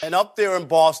And up there in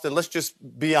Boston, let's just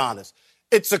be honest,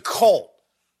 it's a cult.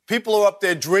 People are up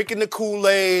there drinking the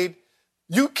Kool-Aid.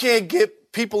 You can't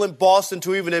get people in Boston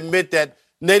to even admit that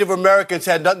Native Americans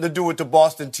had nothing to do with the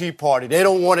Boston Tea Party. They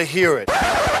don't want to hear it.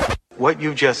 What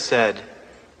you just said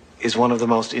is one of the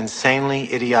most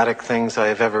insanely idiotic things I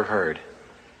have ever heard.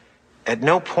 At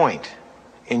no point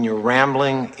in your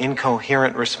rambling,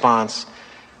 incoherent response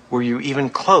were you even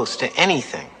close to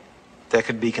anything that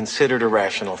could be considered a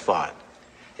rational thought.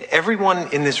 Everyone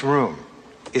in this room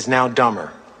is now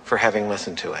dumber for having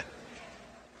listened to it.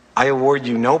 I award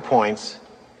you no points,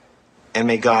 and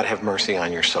may God have mercy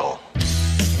on your soul.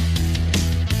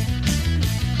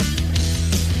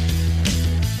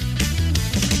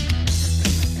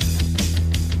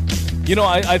 You know,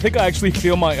 I think I actually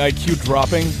feel my IQ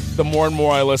dropping the more and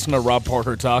more I listen to Rob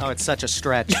Parker talk. Oh, it's such a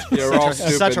stretch. Yeah, we're all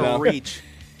stupid such a now. reach.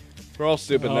 We're all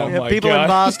stupid now. my People God. in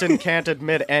Boston can't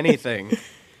admit anything.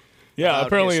 Yeah, about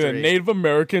apparently the history. Native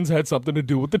Americans had something to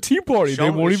do with the Tea Party. They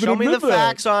won't even show me admit the that.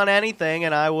 facts on anything,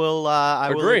 and I will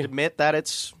Agree. admit that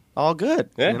it's all good.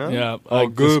 Yeah. You know? Yeah, Oh,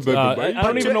 good, but I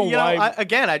don't even know why.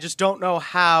 I just don't know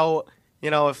how. You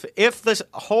know, if this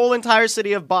whole entire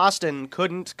city of Boston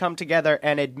couldn't come together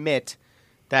and admit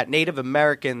that Native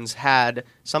Americans had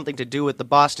something to do with the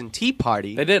Boston Tea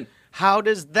Party, They did. How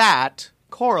does that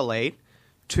correlate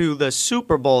to the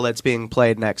Super Bowl that's being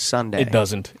played next Sunday? It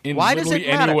doesn't. In Why does it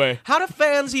literally matter? any way. How do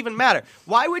fans even matter?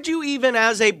 Why would you even,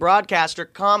 as a broadcaster,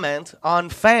 comment on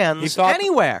fans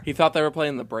anywhere? He thought they were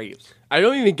playing the Braves. I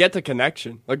don't even get the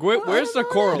connection. Like, where's the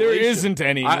correlation? There isn't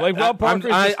any. Like Rob Parker.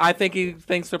 I think he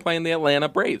thinks they're playing the Atlanta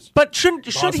Braves. But should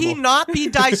he not be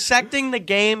dissecting the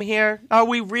game here? Are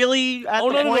we really at the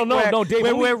point no, Dave.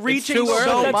 where only- we're it's reaching too early.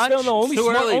 so That's- much? No, only Too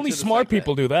smart, early only to smart dissect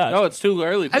people that. do that. No, it's too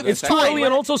early. It's too early,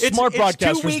 and also smart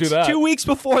broadcasters 2 weeks, do that. 2 weeks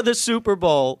before the Super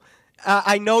Bowl.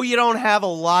 I know you don't have a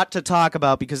lot to talk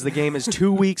about because the game is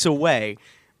 2 weeks away.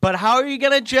 But how are you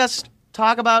going to just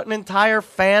talk about an entire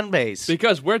fan base?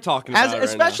 Because we're talking about it right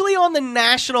especially on the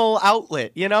national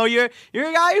outlet. You know, you're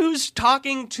a guy who's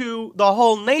talking to the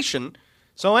whole nation.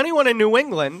 So anyone in New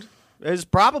England is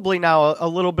probably now a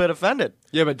little bit offended.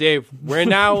 Yeah, but Dave, we're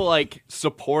now like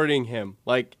supporting him,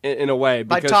 like in a way,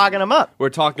 By because talking him up. We're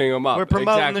talking him up. We're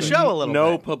promoting the Exactly. show a little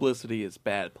No bit. publicity is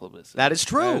bad publicity. That is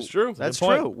true. That is true. That's Good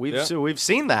point. true. We've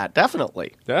seen that,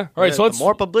 definitely. Yeah. All right, so The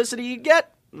more publicity you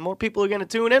get, the more people are going to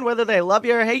tune in, whether they love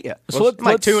you or hate you. So They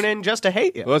might let's- tune in just to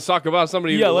hate you. Let's talk about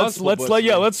somebody. Yeah, who let's loves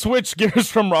publicity. let's switch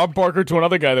gears from Rob Parker to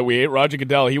another guy that we hate, Roger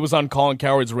Goodell. He was on Colin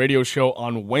Cowherd's radio show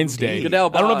on Wednesday.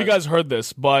 Goodell I don't know if you boss. guys heard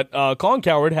this, but Colin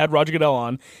Cowherd had Roger Goodell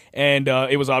on, and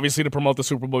it was obviously to promote the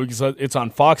Super Bowl because it's on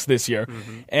Fox this year.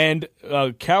 And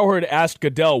Cowherd asked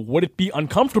Goodell, would it be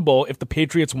uncomfortable if the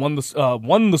Patriots won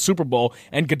the Super Bowl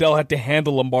and Goodell had to hand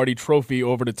the Lombardi Trophy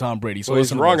over to Tom Brady? So Well, he's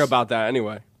listen to wrong this. about that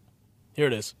anyway. Here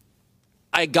it is.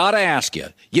 I gotta ask you,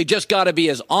 you just gotta be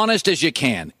as honest as you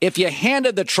can. If you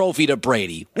handed the trophy to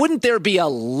Brady, wouldn't there be a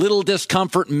little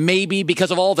discomfort maybe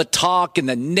because of all the talk and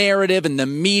the narrative and the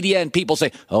media and people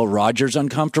say, oh, Roger's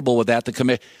uncomfortable with that, the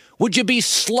committee. Would you be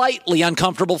slightly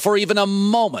uncomfortable for even a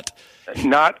moment?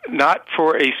 Not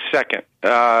for a second.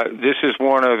 This is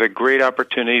one of the great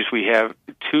opportunities we have.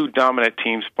 Two dominant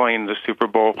teams playing the Super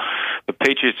Bowl. The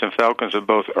Patriots and Falcons have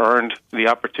both earned the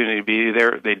opportunity to be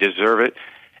there. They deserve it.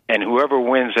 And whoever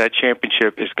wins that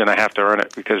championship is going to have to earn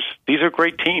it because these are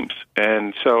great teams.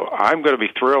 And so I'm going to be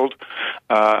thrilled.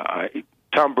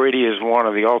 Tom Brady is one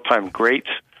of the all-time greats.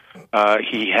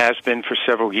 He has been for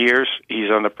several years. He's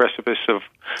on the precipice of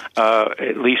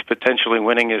at least potentially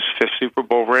winning his fifth Super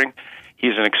Bowl ring.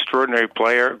 He's an extraordinary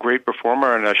player, a great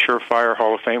performer, and a surefire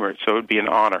Hall of Famer. So it would be an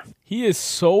honor. He is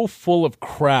so full of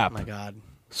crap. Oh, my God.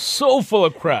 So full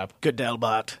of crap. Goodell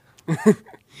bot.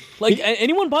 Like,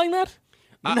 anyone buying that?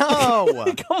 No.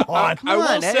 Come on. I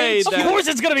will say Of that. course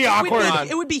it's going to be awkward.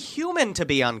 It would be human to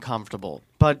be uncomfortable,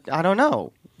 but I don't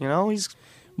know. You know, he's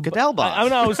Goodell bot.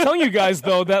 I was telling you guys,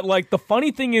 though, that, like, the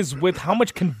funny thing is with how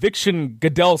much conviction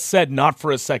Goodell said not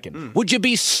for a second. Would you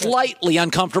be slightly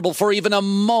uncomfortable for even a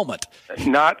moment?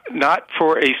 Not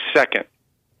for a second.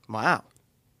 Wow.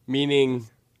 Meaning,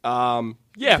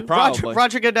 yeah, probably.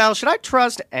 Roger Goodell, should I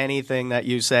trust anything that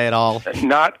you say at all?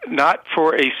 Not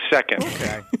for a second.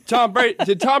 Okay. Tom Brady.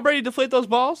 Did Tom Brady deflate those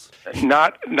balls?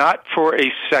 Not for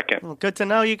a second. Well, good to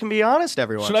know you can be honest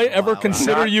every once Should in I a ever while.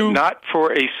 consider you? Not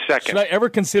for a second. Should I ever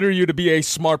consider you to be a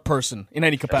smart person in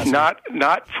any capacity? Not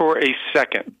for a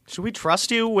second. Should we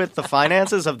trust you with the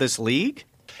finances of this league?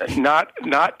 Not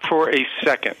for a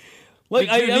second. Like,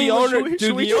 Hold on.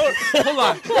 Do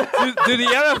the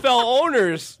NFL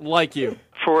owners like you?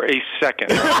 for a second.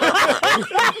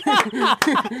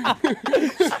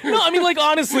 No, I mean, like,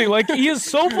 honestly, like, he is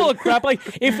so full of crap. Like,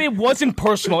 if it wasn't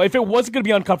personal, if it wasn't going to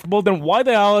be uncomfortable, then why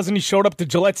the hell hasn't he showed up to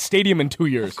Gillette Stadium in 2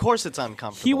 years? Of course it's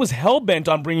uncomfortable. He was hell-bent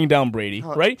on bringing down Brady,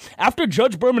 right? After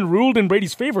Judge Berman ruled in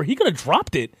Brady's favor, he could have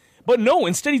dropped it. But no,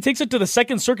 instead he takes it to the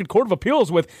Second Circuit Court of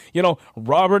Appeals with,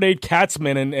 Robert A.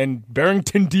 Katzman and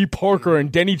Barrington D. Parker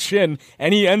and Denny Chin,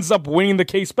 and he ends up winning the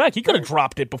case back. He could have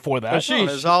dropped it before that. No,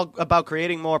 it's all about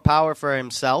creating more power for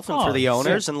himself and for the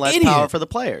owners and less idiot. power for the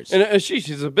players. And Ashish,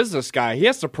 he's a business guy. He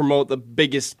has to promote the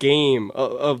biggest game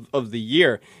of the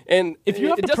year. And If you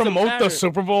have it to doesn't promote matter. the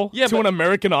Super Bowl to an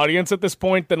American audience at this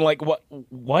point, then, like,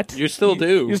 what? You still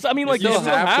do. You still you still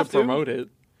have to promote it.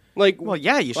 Like, Well,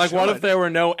 yeah, you Like, should. what if there were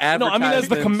no advertisements? No, I mean, as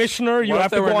the commissioner, you what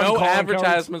have if there to go were on no Colin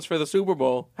advertisements for the Super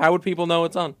Bowl? How would people know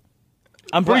it's on?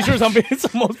 I'm pretty sure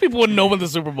most people wouldn't know what the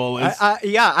Super Bowl is.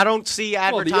 I don't see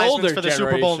advertisements older for the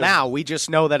Super Bowl generation. now. We just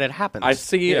know that it happens. I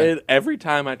see it every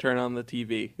time I turn on the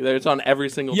TV. It's on every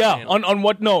single Yeah, channel. on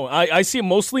what? No, I see it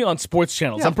mostly on sports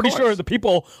channels. Yeah, I'm pretty of sure course. the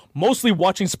people mostly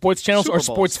watching sports channels Super are Bowl's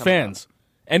sports coming fans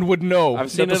and would know I've that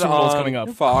seen the it Super Bowl is on coming up.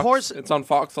 Fox. Of course. It's on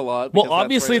Fox a lot. Well, because that's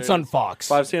obviously where it's it on is. Fox.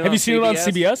 But I've seen it Have on you seen it on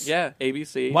CBS? Yeah,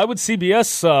 ABC. Why would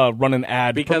CBS run an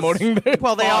ad Because- promoting their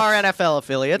well, they are NFL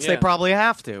affiliates. They Yeah. probably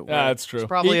have to. Yeah, that's true. It's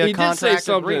probably a did say contract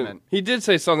something. agreement. He did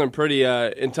say something pretty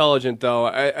intelligent, though.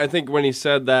 I think when he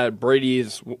said that Brady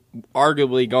is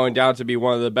arguably going down to be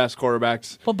one of the best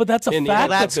quarterbacks. But that's a In the- fact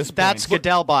Well, at this point. That's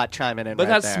Goodellbot chiming in But right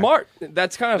that's there. smart.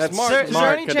 That's kind of That's smart. Is there any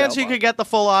Smart chance you Goodellbot. could get the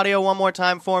full audio one more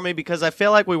time for me? Because I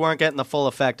feel like we weren't getting the full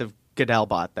effect of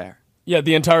Goodellbot there. Yeah,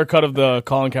 the entire cut of the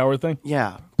Colin Cowherd thing.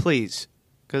 Yeah, please.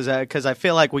 Because I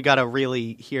feel like we got to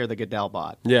really hear the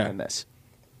Goodellbot in this.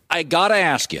 I gotta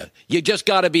ask you, you just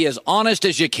gotta be as honest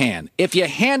as you can. If you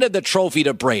handed the trophy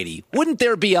to Brady, wouldn't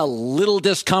there be a little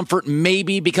discomfort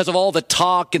maybe because of all the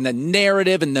talk and the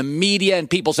narrative and the media and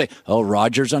people say, oh,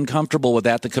 Roger's uncomfortable with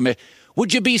that, the committee.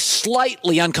 Would you be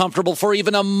slightly uncomfortable for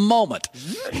even a moment?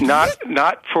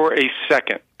 Not for a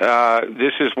second.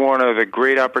 This is one of the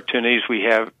great opportunities. We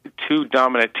have two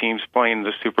dominant teams playing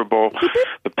the Super Bowl.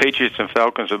 The Patriots and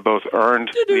Falcons have both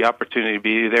earned the opportunity to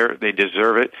be there. They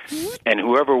deserve it. And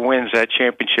whoever wins that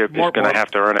championship is going to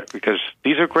have to earn it because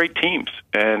these are great teams.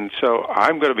 And so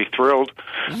I'm going to be thrilled.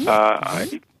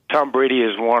 Tom Brady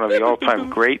is one of the all-time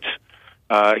greats.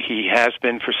 He has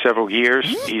been for several years.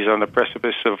 He's on the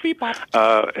precipice of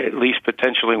at least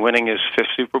potentially winning his fifth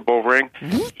Super Bowl ring.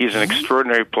 He's an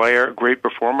extraordinary player, great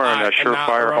performer, and a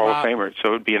surefire Hall of Famer. So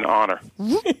it would be an honor.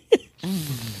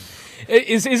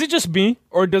 Is it just me,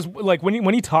 or does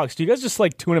when he talks, do you guys just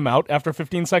tune him out after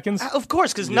 15 seconds? Of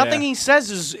course, because nothing he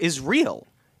says is real.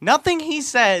 Nothing he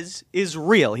says is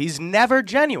real. He's never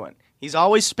genuine. He's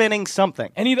always spinning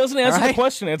something. And he doesn't answer the right?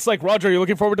 question. It's like, Roger, are you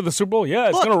looking forward to the Super Bowl? Yeah,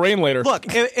 it's going to rain later. Look,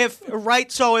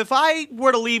 so if I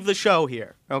were to leave the show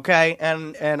here, okay,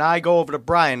 and I go over to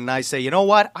Brian and I say, you know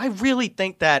what? I really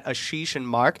think that Ashish and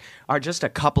Mark are just a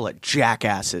couple of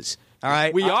jackasses. All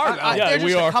right, We are, though. Yeah, they're just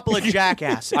we are. a couple of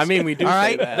jackasses. I mean, we do All say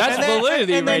right, that. That's and then,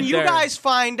 validity and then right you there. guys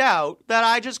find out that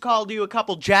I just called you a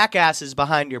couple jackasses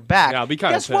behind your back. Yeah, I'll be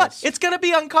kinda Guess what? pissed. It's gonna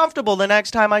be uncomfortable the next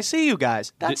time I see you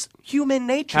guys. That's human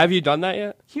nature. Have you done that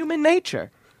yet? Human nature.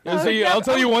 See, I'll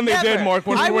tell you one they did, Mark,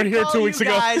 when we went here 2 weeks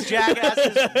ago. I would call you guys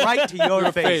jackasses right to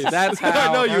your face. That's how.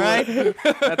 I know you All right?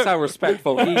 That's how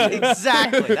respectful he is.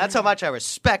 Exactly. That's how much I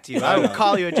respect you. I would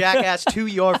call you a jackass to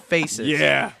your faces.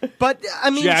 Yeah. But, I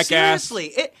mean, Jackass.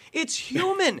 seriously, it's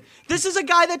human. This is a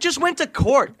guy that just went to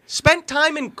court, spent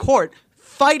time in court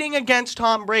fighting against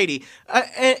Tom Brady,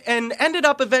 and ended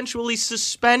up eventually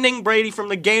suspending Brady from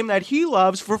the game that he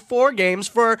loves for 4 games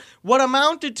for what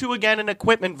amounted to, again, an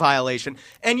equipment violation.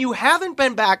 And you haven't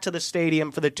been back to the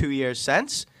stadium for the 2 years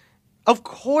since. Of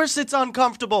course it's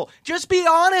uncomfortable. Just be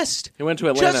honest. He went to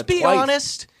Atlanta Just be twice.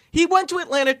 honest. He went to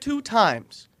Atlanta 2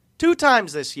 times. 2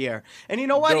 times this year. And you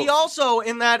know what? He also,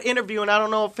 in that interview, and I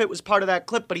don't know if it was part of that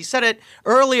clip, but he said it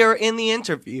earlier in the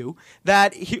interview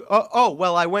that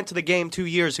I went to the game 2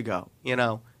 years ago,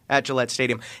 at Gillette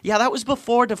Stadium. Yeah, that was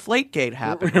before Deflategate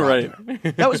happened. Right.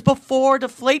 That was before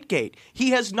Deflategate. He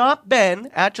has not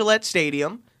been at Gillette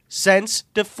Stadium since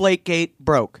Deflategate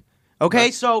broke.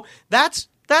 Okay, so that's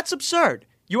absurd.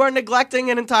 You are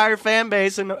neglecting an entire fan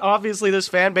base, and obviously this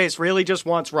fan base really just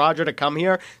wants Roger to come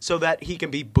here so that he can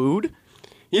be booed.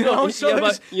 You know, so yeah,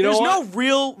 there's, but you know there's no what?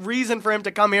 real reason for him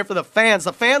to come here for the fans.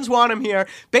 The fans want him here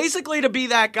basically to be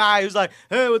that guy who's like,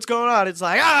 hey, what's going on? It's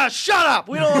like, shut up.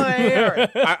 We don't want to hear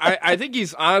it. I think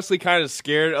he's honestly kind of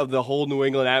scared of the whole New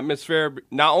England atmosphere,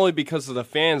 not only because of the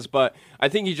fans, but I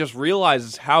think he just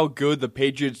realizes how good the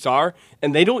Patriots are,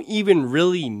 and they don't even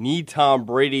really need Tom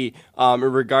Brady in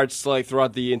regards to like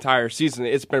throughout the entire season.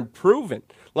 It's been proven.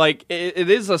 Like, it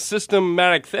is a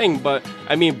systematic thing, but,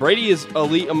 I mean, Brady is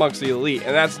elite amongst the elite,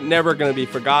 and that's never going to be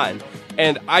forgotten.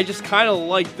 And I just kind of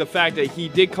like the fact that he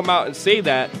did come out and say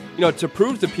that, to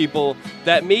prove to people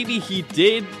that maybe he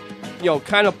did,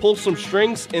 kind of pull some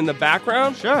strings in the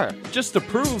background. Sure. Just to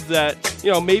prove that,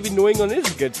 maybe New England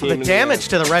is a good team. The damage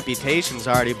to the reputation's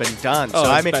already been done. Oh,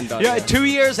 So, I it's mean, been done, yeah, yeah. 2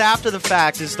 years after the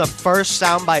fact is the first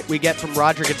soundbite we get from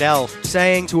Roger Goodell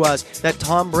saying to us that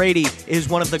Tom Brady is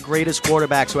one of the greatest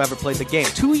quarterbacks who ever played the game.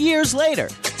 2 years later.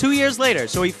 2 years later.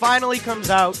 So he finally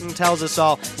comes out and tells us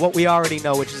all what we already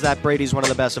know, which is that Brady's one of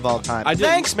the best of all time.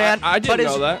 Thanks, man. I didn't but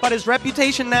know that. But his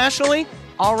reputation nationally,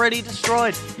 already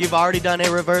destroyed. You've already done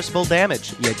irreversible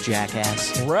damage, you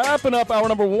jackass. Wrapping up hour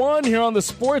number 1 here on the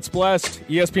Sports Blast,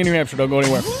 ESPN New Hampshire. Don't go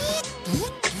anywhere.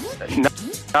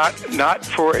 Not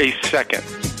for a second.